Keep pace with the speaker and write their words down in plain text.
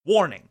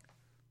Warning: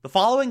 the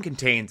following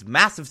contains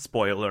massive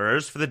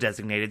spoilers for the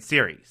designated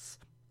series.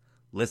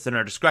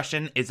 Listener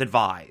discretion is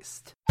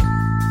advised.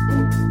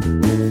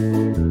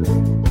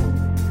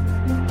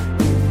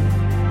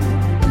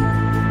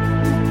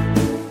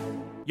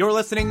 You're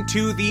listening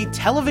to the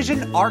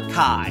Television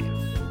Archive,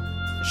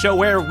 a show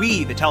where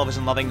we, the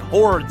television-loving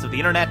hordes of the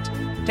internet,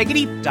 take a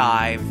deep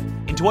dive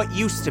into what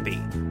used to be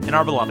in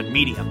our beloved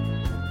medium.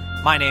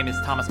 My name is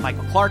Thomas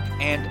Michael Clark,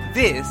 and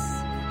this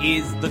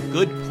is The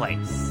Good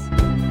Place.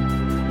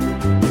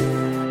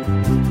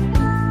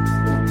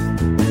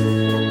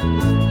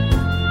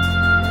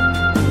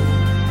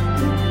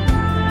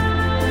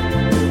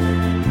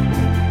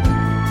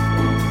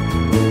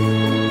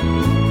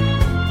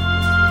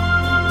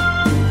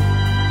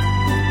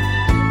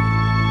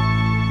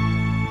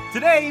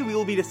 Today we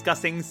will be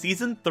discussing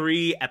Season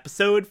 3,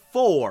 Episode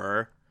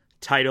 4,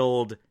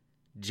 titled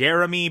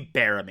Jeremy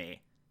Bearimy.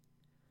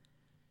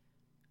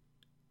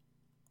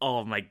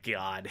 Oh my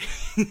god.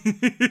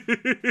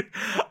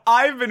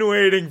 I've been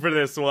waiting for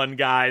this one,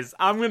 guys.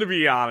 I'm gonna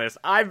be honest.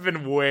 I've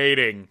been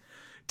waiting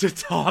to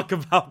talk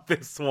about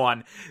this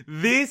one.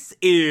 This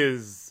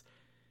is,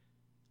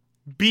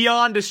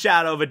 beyond a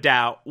shadow of a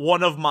doubt,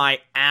 one of my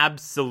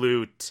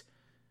absolute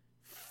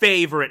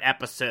favorite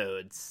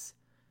episodes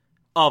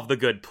of The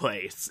Good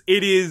Place.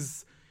 It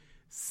is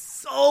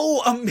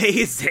so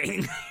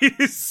amazing. It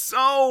is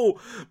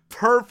so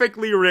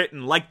perfectly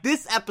written. Like,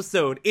 this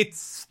episode, it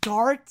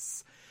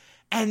starts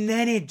and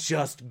then it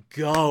just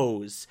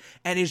goes.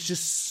 And it's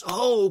just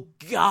so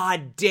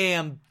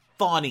goddamn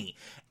funny.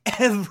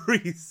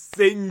 Every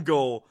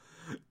single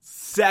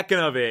second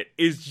of it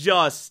is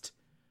just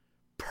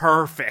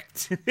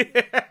perfect.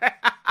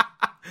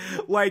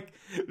 Like,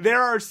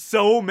 there are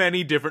so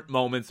many different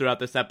moments throughout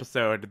this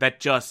episode that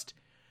just,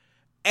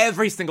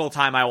 every single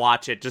time I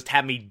watch it, just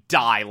have me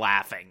die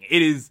laughing.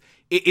 It's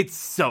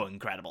so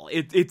incredible.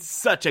 It's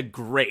such a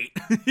great,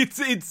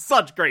 it's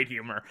such great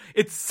humor.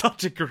 It's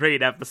such a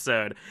great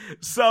episode.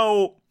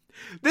 So,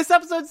 this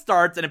episode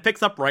starts, and it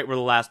picks up right where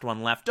the last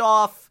one left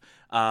off.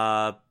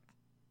 Eleanor,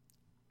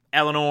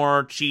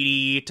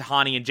 Chidi,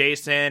 Tahani, and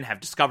Jason have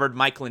discovered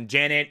Michael and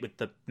Janet with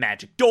the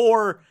magic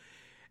door.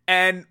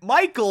 And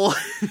Michael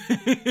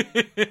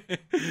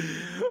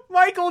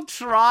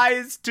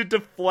tries to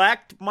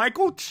deflect.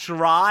 Michael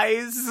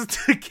tries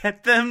to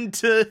get them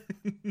to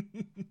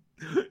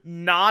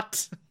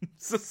not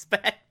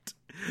suspect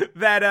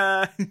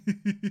that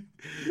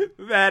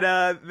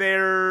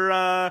they're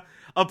a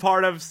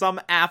part of some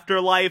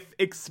afterlife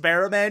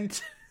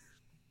experiment.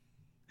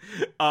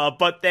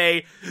 But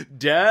they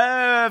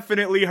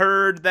definitely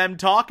heard them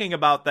talking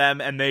about them,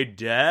 and they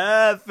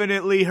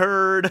definitely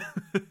heard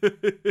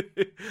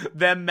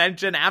them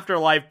mention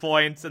afterlife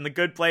points and the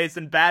good place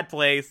and bad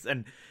place,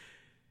 and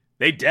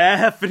they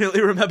definitely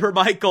remember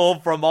Michael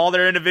from all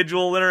their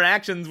individual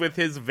interactions with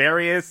his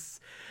various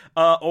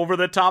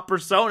over-the-top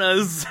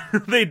personas.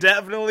 They're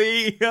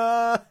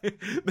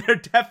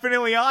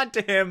definitely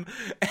onto him,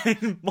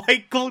 and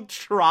Michael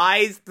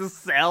tries to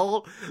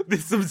sell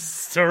this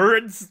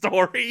absurd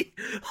story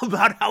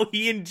about how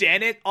he and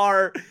Janet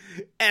are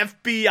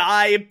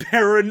FBI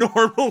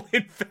paranormal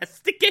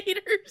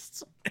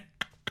investigators.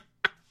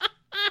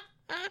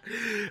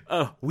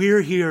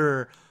 We're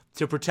here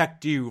to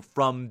protect you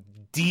from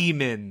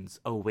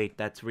demons. Oh wait,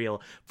 that's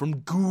real.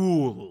 From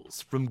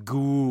ghouls.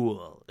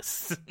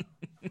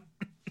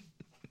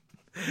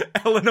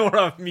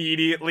 Eleanor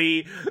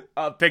immediately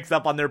picks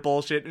up on their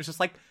bullshit and is just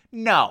like,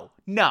 no,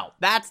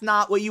 that's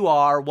not what you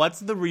are. What's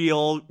the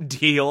real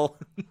deal?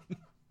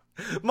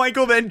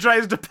 Michael then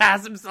tries to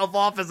pass himself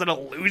off as an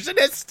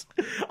illusionist.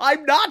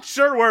 I'm not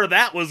sure where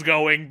that was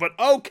going, but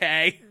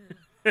okay.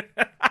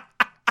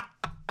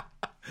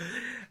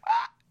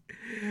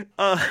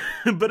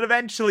 But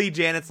eventually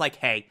Janet's like,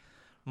 hey,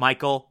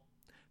 Michael,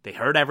 they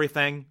heard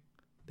everything.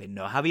 They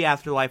know how the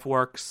afterlife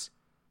works.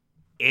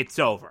 It's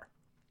over.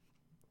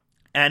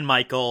 And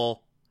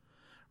Michael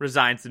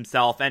resigns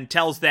himself and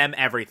tells them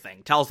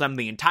everything. Tells them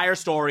the entire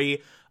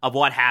story of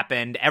what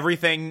happened,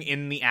 everything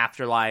in the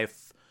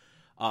afterlife,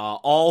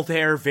 all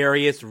their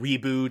various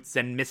reboots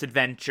and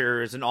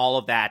misadventures and all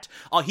of that.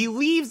 He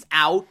leaves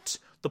out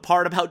the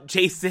part about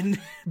Jason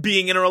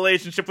being in a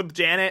relationship with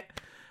Janet,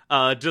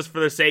 just for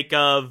the sake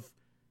of,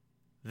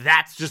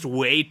 that's just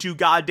way too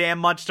goddamn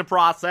much to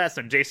process,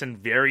 and Jason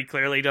very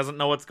clearly doesn't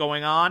know what's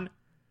going on.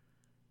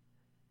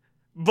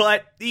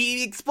 But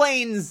he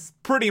explains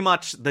pretty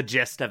much the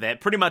gist of it,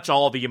 pretty much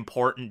all the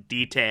important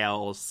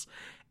details.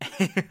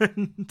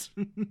 And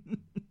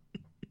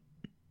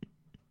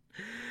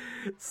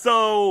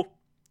so,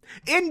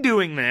 in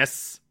doing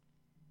this,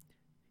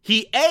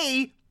 he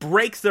A,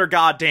 breaks their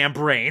goddamn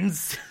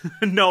brains,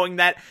 knowing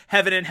that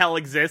heaven and hell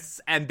exists,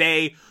 and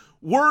they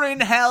were in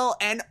hell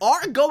and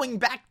are going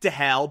back to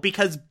hell,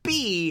 because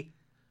B,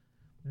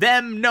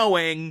 them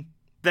knowing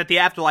that the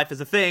afterlife is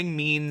a thing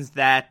means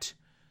that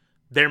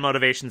their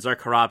motivations are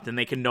corrupt and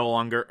they can no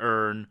longer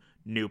earn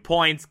new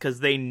points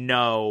because they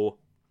know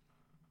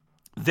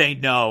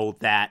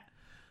that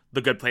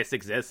the good place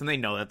exists and they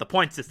know that the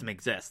point system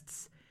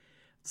exists.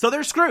 So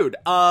they're screwed.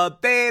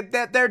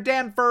 They're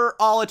damned for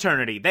all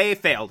eternity. They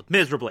failed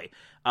miserably.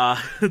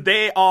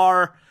 They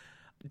are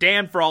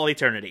damned for all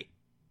eternity.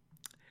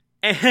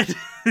 And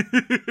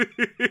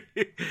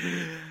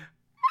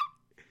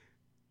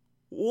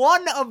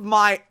one of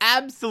my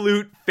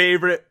absolute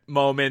favorite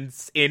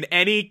moments in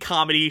any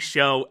comedy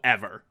show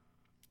ever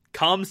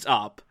comes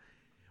up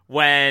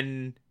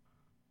when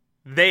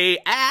they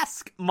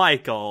ask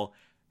Michael,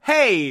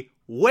 hey,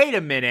 wait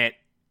a minute,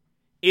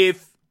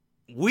 if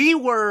we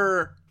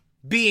were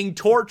being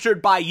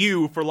tortured by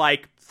you for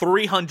like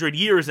 300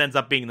 years ends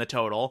up being the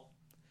total,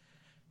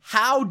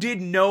 how did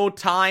no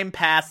time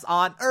pass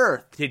on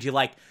Earth? Did you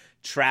like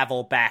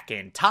travel back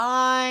in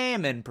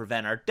time and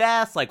prevent our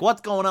deaths? Like,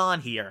 what's going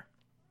on here?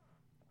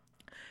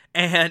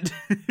 And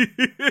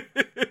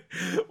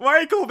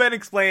Michael then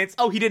explains,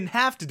 oh, he didn't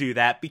have to do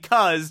that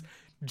because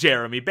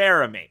Jeremy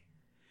Bearimy.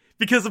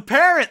 Because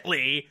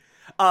apparently,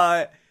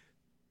 while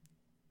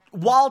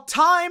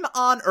time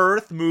on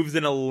Earth moves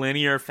in a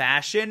linear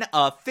fashion,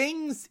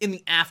 things in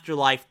the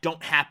afterlife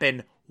don't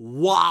happen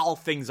while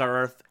things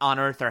on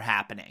Earth are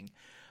happening.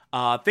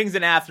 Things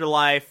in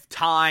afterlife,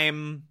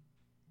 time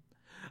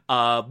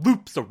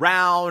loops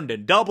around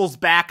and doubles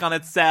back on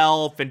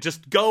itself and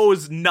just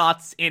goes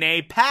nuts in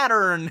a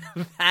pattern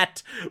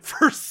that,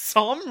 for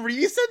some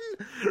reason,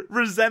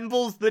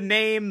 resembles the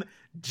name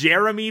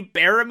Jeremy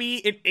Bearimy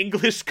in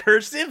English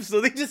cursive, so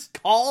they just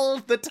call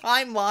the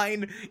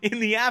timeline in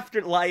the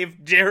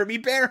afterlife Jeremy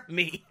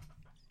Bearimy.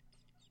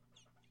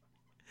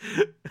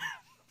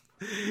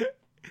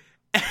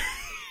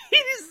 It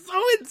is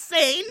so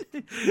insane.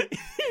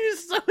 It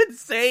is so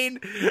insane,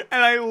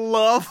 and I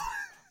love...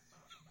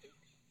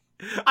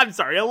 I'm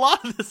sorry, a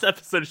lot of this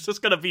episode is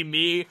just gonna be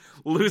me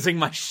losing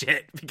my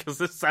shit because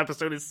this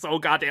episode is so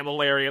goddamn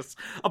hilarious.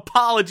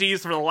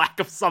 Apologies for the lack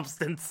of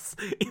substance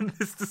in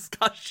this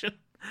discussion.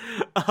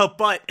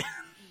 But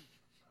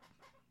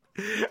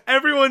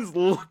everyone's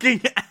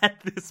looking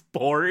at this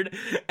board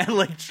and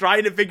like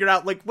trying to figure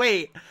out like,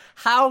 wait,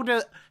 how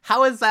did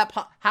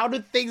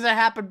things that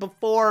happened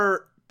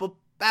before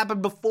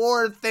happen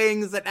before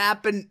things that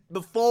happened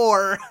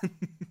before?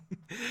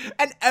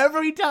 And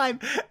every time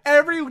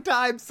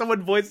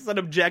someone voices an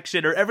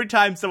objection or every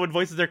time someone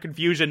voices their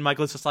confusion,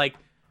 Michael's just like,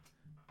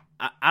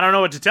 I don't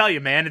know what to tell you,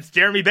 man. It's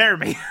Jeremy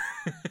Bearimy.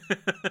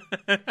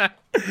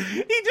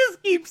 He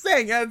just keeps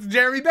saying, it's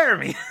Jeremy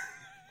Bearimy.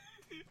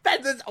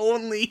 That's his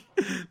only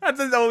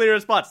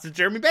response. It's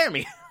Jeremy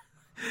Bearimy.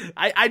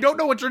 I don't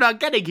know what you're not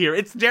getting here.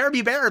 It's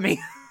Jeremy Bearimy.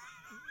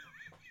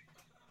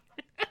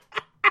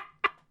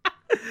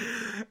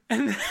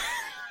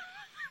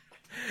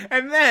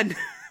 And then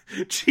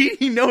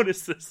Chidi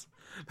notices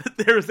that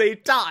there's a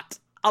dot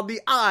on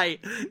the eye,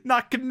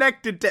 not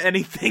connected to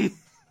anything.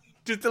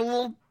 Just a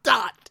little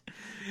dot.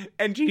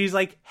 And Chidi's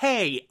like,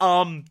 hey,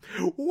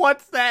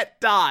 what's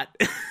that dot?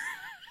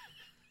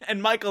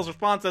 And Michael's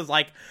response is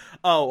like,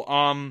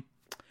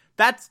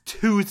 that's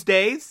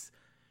Tuesdays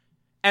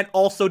and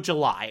also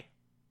July.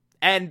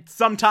 And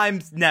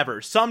sometimes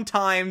never.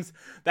 Sometimes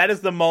that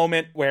is the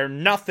moment where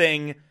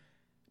nothing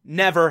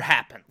never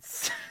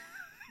happens.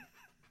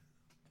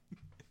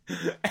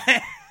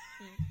 And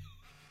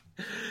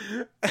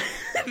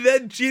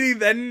then Chidi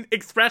then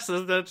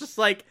expresses that it's just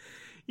like,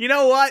 you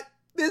know what?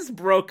 This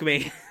broke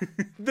me.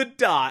 The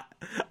dot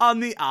on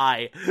the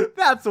eye.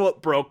 That's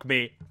what broke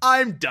me.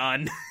 I'm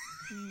done.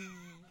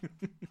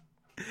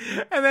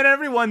 And then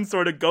everyone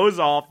sort of goes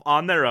off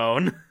on their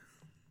own.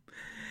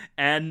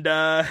 And,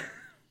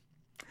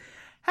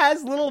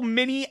 has little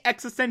mini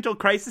existential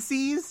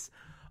crises.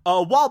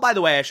 While, by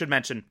the way, I should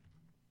mention,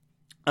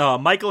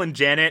 Michael and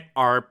Janet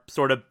are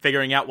sort of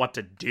figuring out what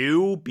to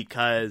do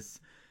because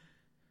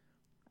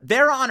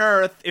they're on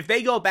Earth. If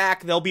they go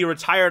back, they'll be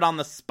retired on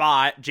the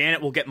spot.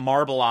 Janet will get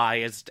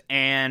marbleized,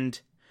 and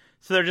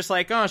so they're just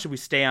like, oh, should we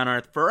stay on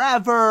Earth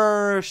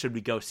forever? Should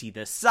we go see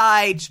this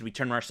site? Should we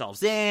turn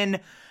ourselves in?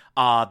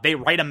 They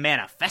write a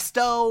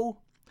manifesto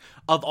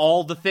of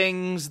all the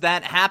things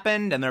that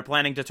happened, and they're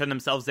planning to turn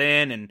themselves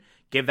in and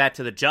give that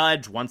to the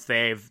judge once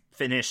they've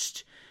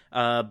finished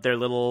their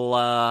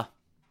little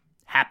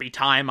happy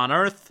time on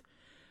Earth.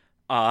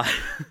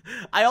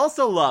 I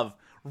also love,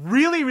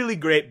 really, really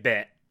great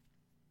bit,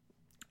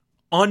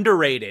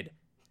 underrated.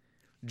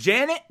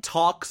 Janet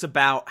talks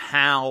about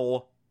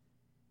how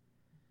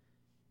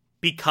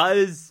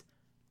because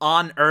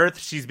on Earth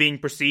she's being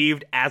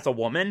perceived as a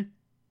woman,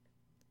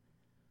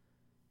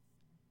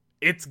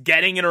 it's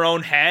getting in her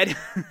own head.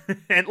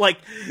 And like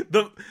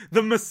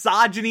the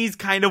misogyny's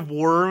kind of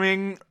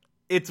worming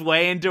its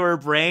way into her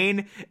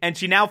brain, and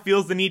she now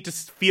feels the need to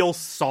feel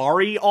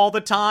sorry all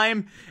the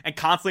time and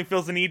constantly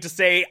feels the need to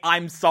say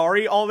I'm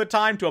sorry all the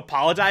time to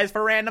apologize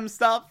for random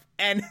stuff.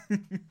 And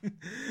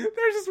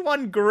there's just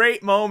one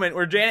great moment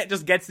where Janet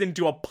just gets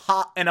into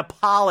an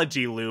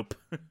apology loop.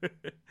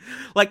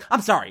 Like,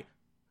 I'm sorry.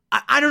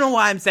 I don't know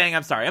why I'm saying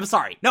I'm sorry. I'm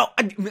sorry. No,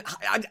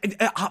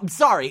 I'm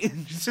sorry.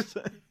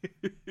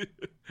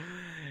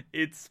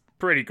 It's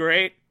pretty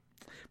great.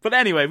 But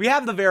anyway, we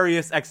have the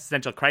various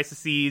existential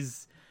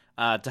crises.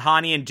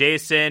 Tahani and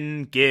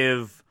Jason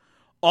give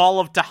all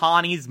of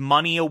Tahani's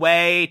money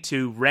away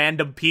to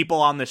random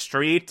people on the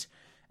street.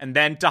 And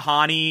then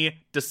Tahani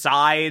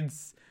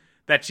decides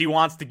that she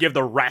wants to give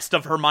the rest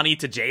of her money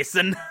to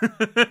Jason.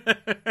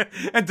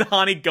 And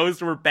Tahani goes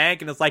to her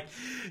bank and is like,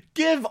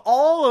 give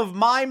all of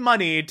my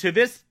money to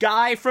this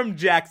guy from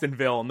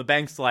Jacksonville. And the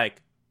bank's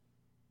like,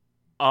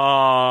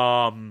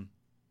 no,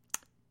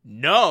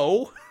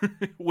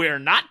 we're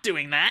not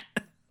doing that.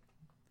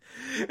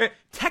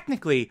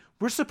 Technically,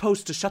 we're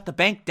supposed to shut the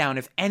bank down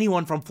if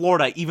anyone from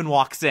Florida even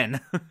walks in.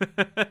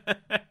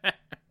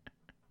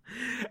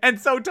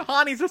 And so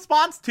Tahani's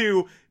response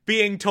to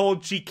being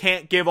told she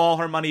can't give all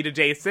her money to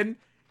Jason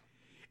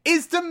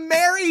is to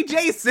marry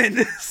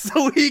Jason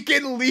so he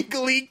can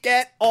legally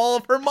get all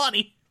of her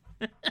money.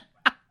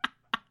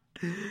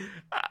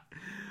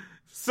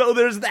 So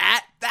there's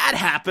that. That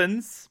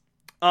happens.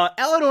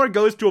 Eleanor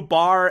goes to a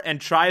bar and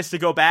tries to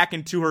go back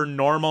into her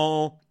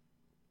normal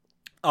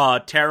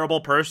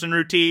terrible person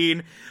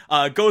routine.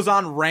 Goes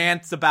on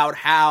rants about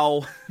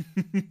how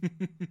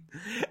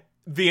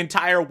the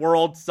entire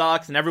world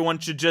sucks and everyone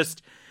should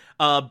just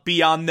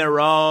be on their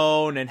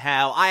own, and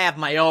how I have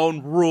my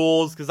own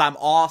rules because I'm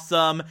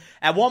awesome.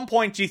 At one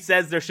point, she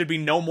says there should be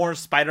no more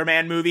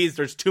Spider-Man movies.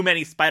 There's too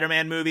many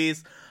Spider-Man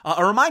movies.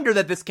 A reminder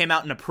that this came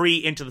out in a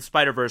pre-Into the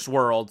Spider-Verse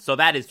world, so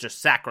that is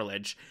just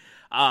sacrilege.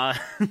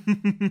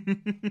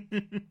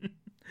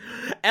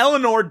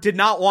 Eleanor did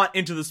not want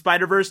Into the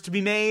Spider-Verse to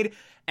be made,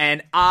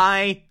 and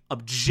I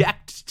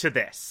object to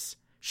this.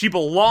 She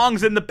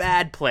belongs in the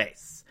bad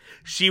place.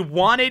 She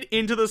wanted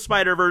Into the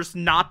Spider-Verse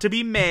not to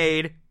be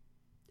made.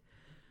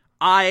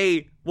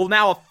 I will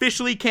now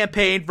officially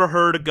campaign for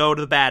her to go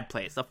to the bad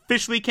place.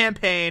 Officially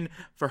campaign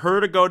for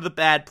her to go to the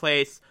bad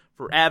place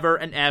forever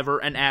and ever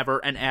and ever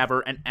and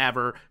ever and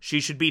ever. She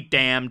should be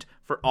damned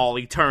for all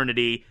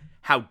eternity.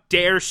 How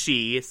dare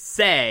she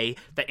say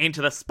that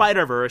Into the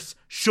Spider-Verse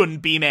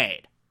shouldn't be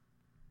made?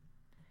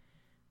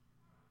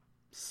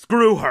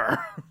 Screw her.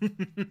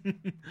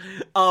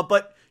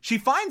 But she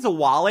finds a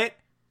wallet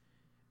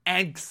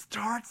and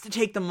starts to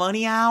take the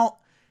money out.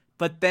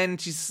 But then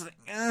she's like,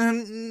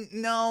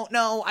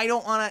 no, I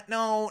don't want to,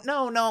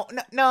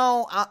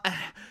 no.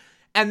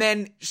 And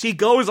then she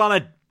goes on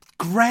a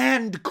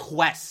grand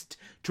quest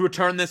to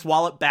return this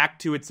wallet back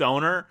to its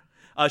owner.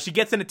 She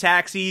gets in a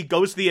taxi,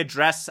 goes to the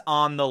address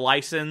on the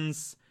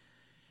license,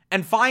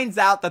 and finds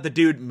out that the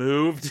dude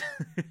moved.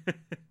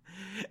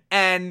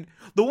 And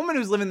the woman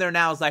who's living there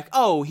now is like,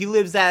 oh, he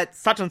lives at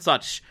such and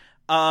such.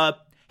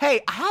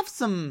 Hey, I have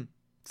some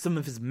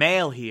of his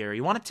mail here.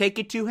 You want to take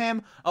it to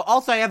him?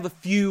 Also, I have a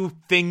few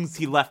things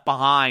he left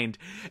behind.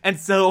 And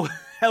so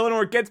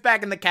Eleanor gets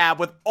back in the cab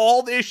with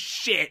all this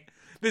shit,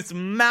 this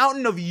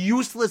mountain of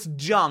useless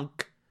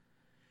junk,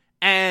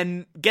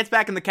 and gets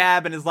back in the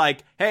cab and is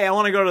like, hey, I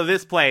want to go to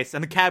this place.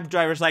 And the cab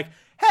driver's like,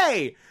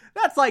 hey,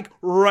 that's like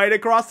right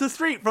across the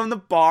street from the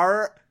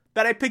bar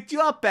that I picked you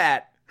up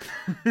at.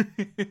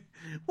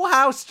 Well,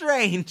 how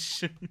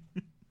strange.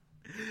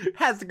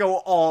 Has to go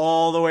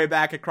all the way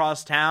back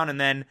across town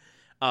and then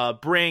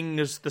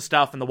brings the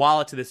stuff in the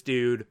wallet to this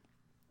dude,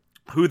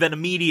 who then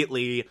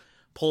immediately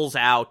pulls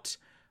out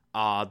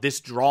this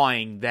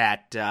drawing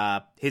that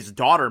his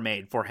daughter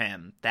made for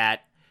him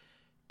that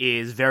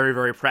is very,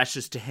 very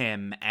precious to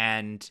him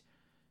and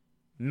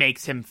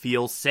makes him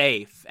feel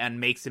safe and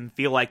makes him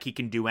feel like he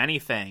can do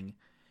anything.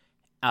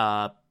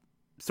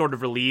 Sort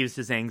of relieves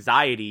his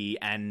anxiety,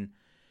 and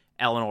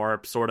Eleanor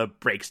sort of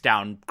breaks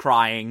down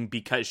crying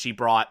because she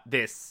brought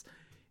this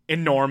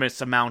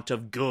enormous amount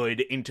of good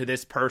into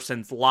this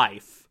person's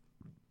life.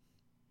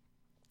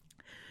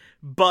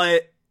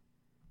 But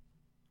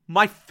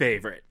my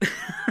favorite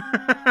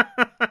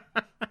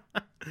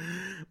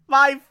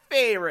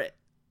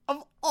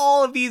of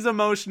all of these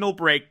emotional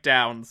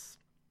breakdowns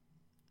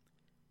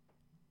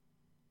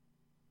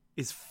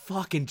is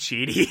fucking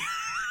Chidi.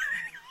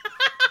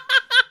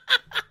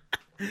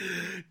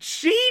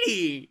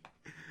 Chidi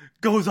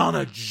goes on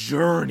a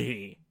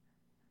journey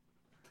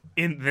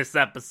in this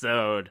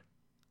episode,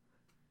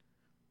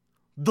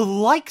 the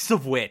likes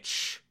of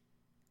which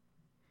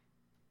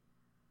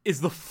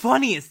is the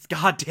funniest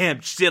goddamn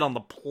shit on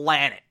the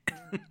planet.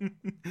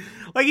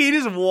 Like, he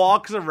just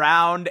walks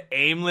around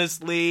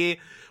aimlessly,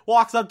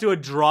 walks up to a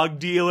drug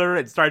dealer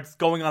and starts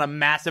going on a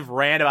massive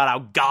rant about how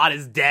God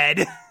is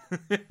dead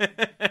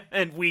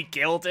and we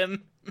killed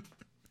him.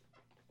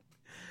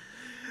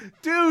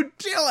 Dude,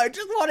 chill, I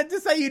just wanted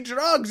to say you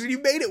drugs and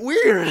you made it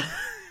weird.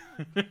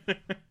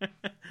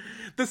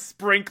 The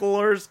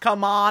sprinklers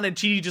come on and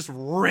Chidi just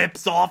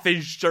rips off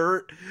his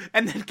shirt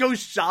and then goes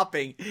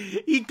shopping.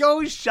 He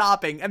goes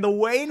shopping, and the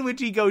way in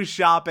which he goes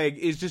shopping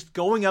is just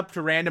going up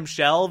to random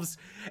shelves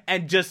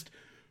and just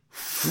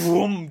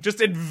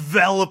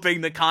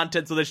enveloping the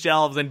contents of the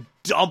shelves and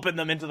dumping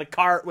them into the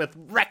cart with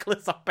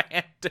reckless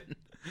abandon.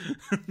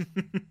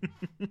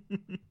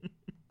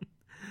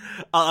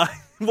 At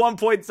one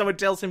point, someone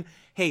tells him,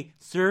 hey,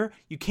 sir,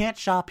 you can't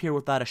shop here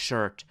without a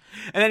shirt.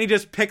 And then he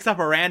just picks up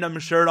a random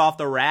shirt off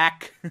the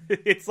rack.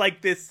 It's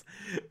like this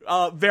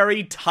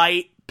very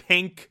tight,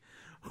 pink,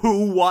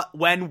 who, what,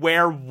 when,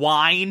 where,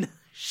 wine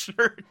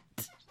shirt.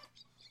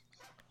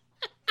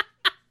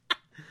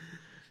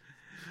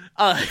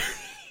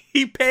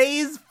 He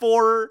pays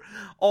for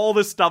all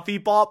the stuff he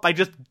bought by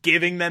just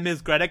giving them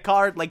his credit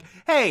card. Like,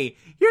 hey,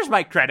 here's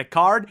my credit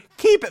card.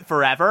 Keep it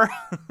forever.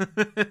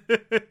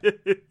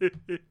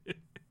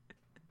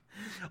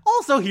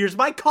 Also, here's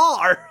my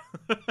car.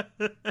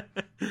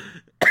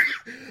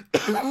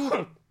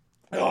 Oh,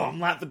 I'm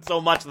laughing so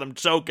much that I'm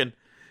choking.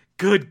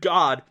 Good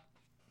God.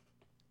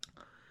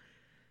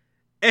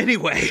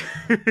 Anyway.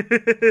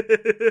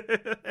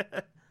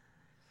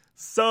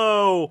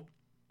 So,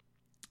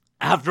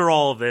 after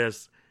all of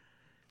this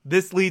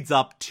leads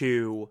up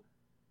to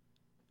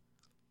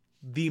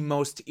the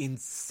most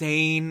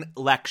insane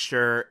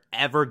lecture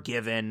ever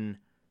given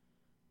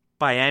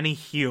by any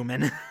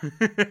human.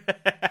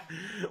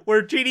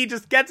 Where Chidi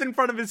just gets in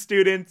front of his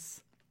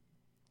students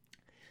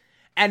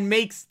and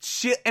makes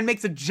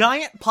a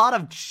giant pot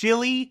of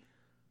chili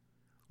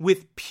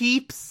with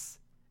Peeps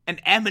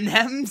and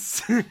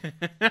M&Ms.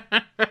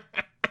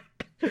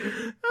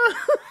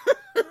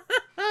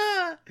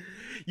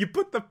 You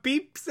put the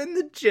Peeps in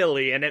the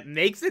chili and it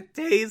makes it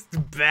taste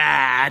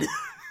bad.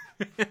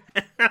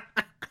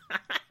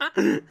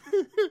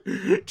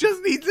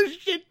 Just needs a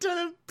shit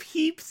ton of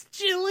Peeps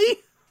chili.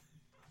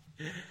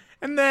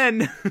 And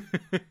then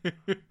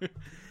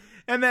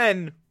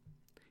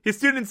his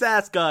students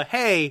ask,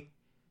 hey,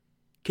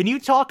 can you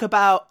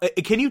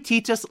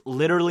teach us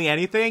literally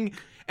anything?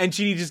 And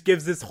Chidi just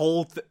gives this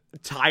whole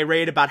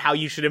tirade about how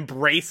you should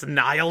embrace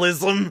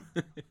nihilism.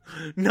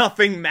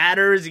 Nothing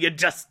matters, you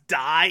just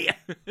die.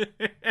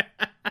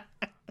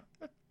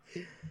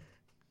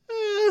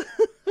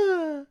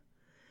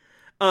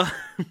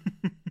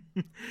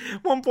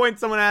 One point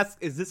someone asks,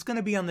 is this going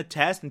to be on the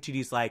test? And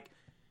Chidi's like,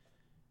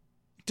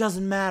 it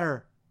doesn't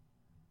matter.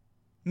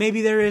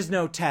 Maybe there is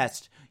no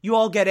test. You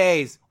all get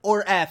A's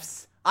or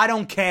F's. I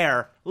don't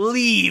care.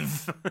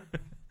 Leave.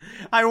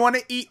 I want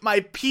to eat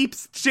my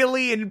Peeps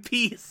chili in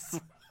peace.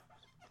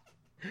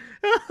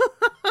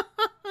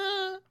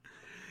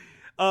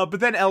 But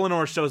then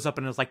Eleanor shows up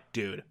and is like,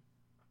 dude,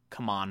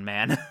 come on,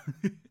 man.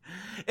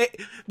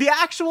 The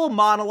actual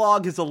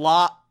monologue is a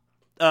lot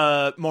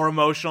more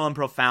emotional and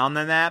profound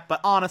than that, but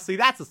honestly,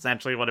 that's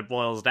essentially what it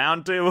boils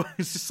down to.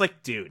 It's just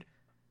like, dude,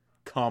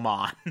 come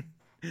on.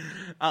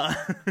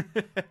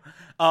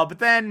 But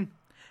then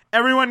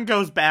everyone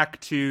goes back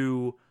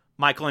to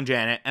Michael and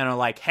Janet and are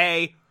like,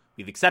 hey,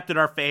 we've accepted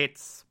our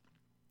fates.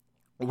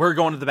 We're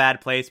going to the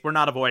bad place. We're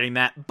not avoiding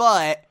that,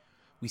 but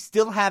we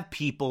still have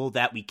people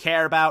that we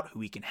care about, who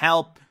we can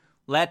help.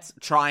 Let's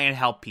try and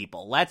help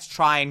people. Let's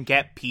try and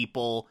get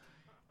people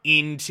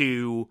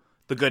into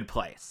the good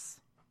place.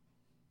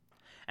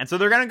 And so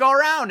they're going to go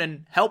around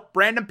and help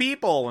random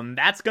people, and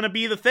that's going to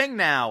be the thing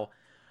now.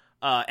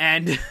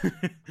 And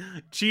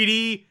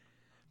Chidi,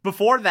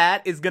 before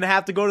that, is going to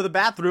have to go to the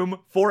bathroom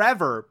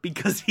forever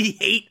because he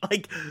ate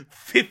like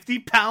 50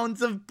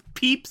 pounds of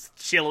Peeps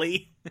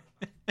chili.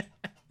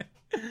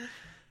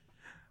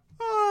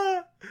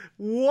 I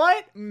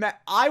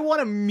want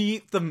to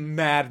meet the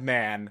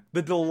madman,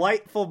 the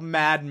delightful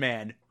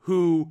madman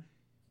who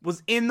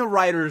was in the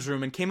writer's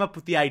room and came up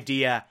with the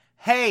idea,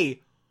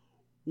 hey,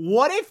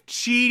 what if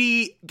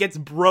Chidi gets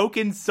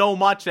broken so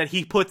much that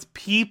he puts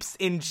Peeps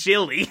in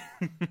chili?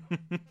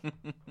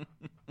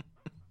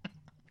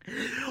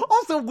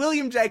 Also,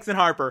 William Jackson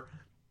Harper,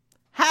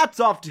 hats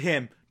off to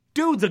him.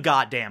 Dude's a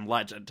goddamn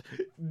legend.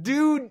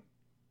 Dude,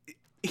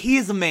 he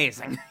is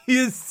amazing. He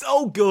is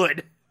so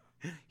good.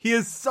 He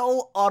is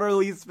so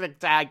utterly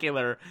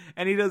spectacular,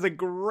 and he does a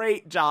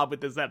great job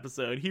with this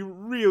episode. He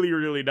really,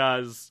 really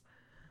does.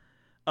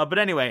 But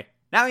anyway,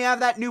 now we have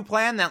that new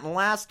plan, that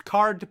last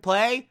card to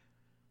play.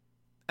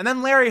 And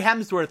then Larry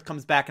Hemsworth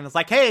comes back and is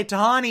like, hey,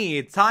 Tahani,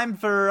 it's time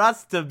for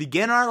us to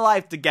begin our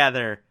life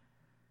together.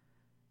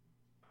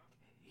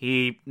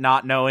 He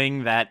not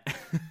knowing that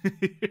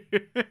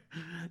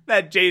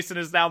that Jason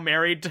is now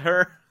married to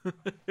her.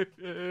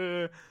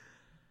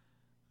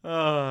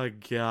 Oh,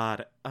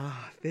 God.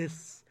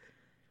 This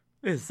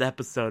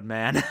episode,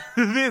 man.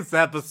 This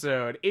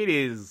episode.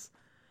 It's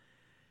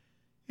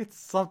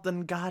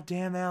something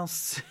goddamn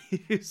else.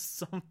 It is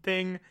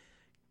something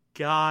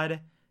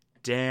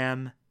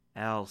goddamn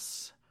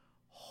else.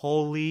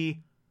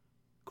 Holy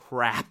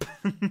crap.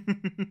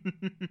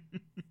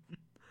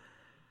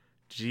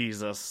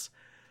 Jesus.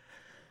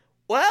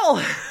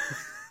 Well,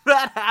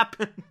 that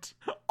happened.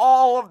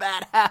 All of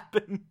that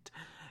happened.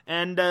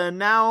 And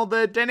now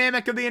the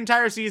dynamic of the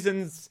entire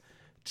season's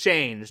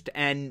changed.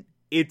 And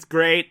it's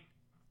great.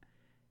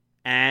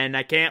 And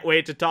I can't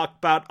wait to talk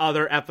about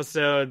other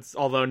episodes,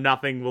 although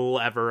nothing will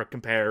ever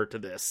compare to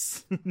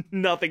this.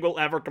 Nothing will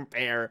ever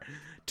compare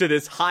to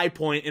this high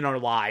point in our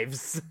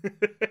lives.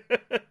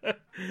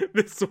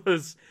 This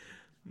was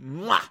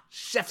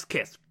chef's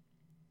kiss.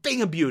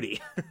 Thing of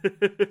beauty.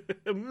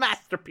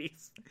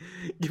 Masterpiece.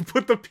 You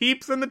put the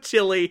Peeps in the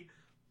chili,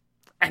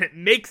 and it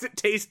makes it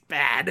taste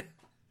bad.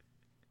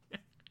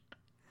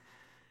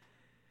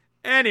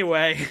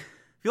 Anyway,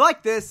 if you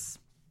like this,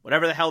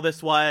 whatever the hell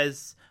this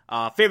was,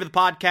 favorite the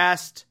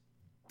podcast,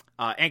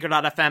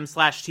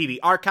 Anchor.fm/TV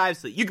archives,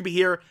 so that you can be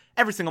here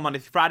every single Monday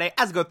through Friday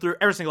as I go through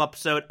every single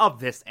episode of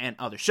this and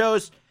other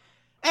shows.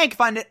 And you can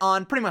find it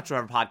on pretty much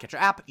whatever podcatcher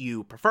app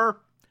you prefer.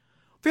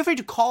 Feel free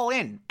to call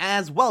in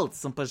as well. It's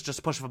simple as just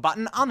a push of a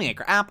button on the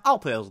Anchor app. I'll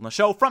play those on the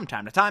show from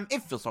time to time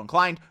if you feel so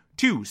inclined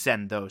to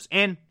send those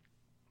in.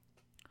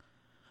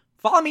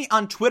 Follow me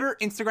on Twitter,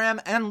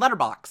 Instagram, and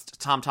Letterboxd,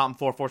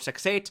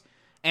 TomTom4468,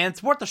 and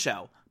support the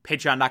show.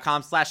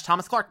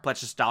 Patreon.com/Thomas Clark.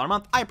 Pledge just $1 a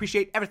month. I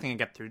appreciate everything I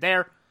get through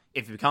there.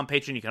 If you become a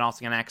patron, you can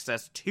also get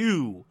access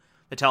to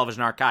the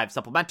Television Archive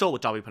Supplemental,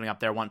 which I'll be putting up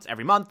there once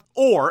every month.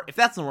 Or, if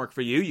that doesn't work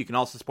for you, you can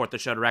also support the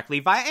show directly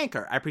via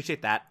Anchor. I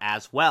appreciate that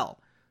as well.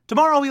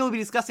 Tomorrow we will be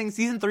discussing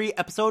Season 3,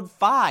 Episode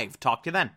 5. Talk to you then.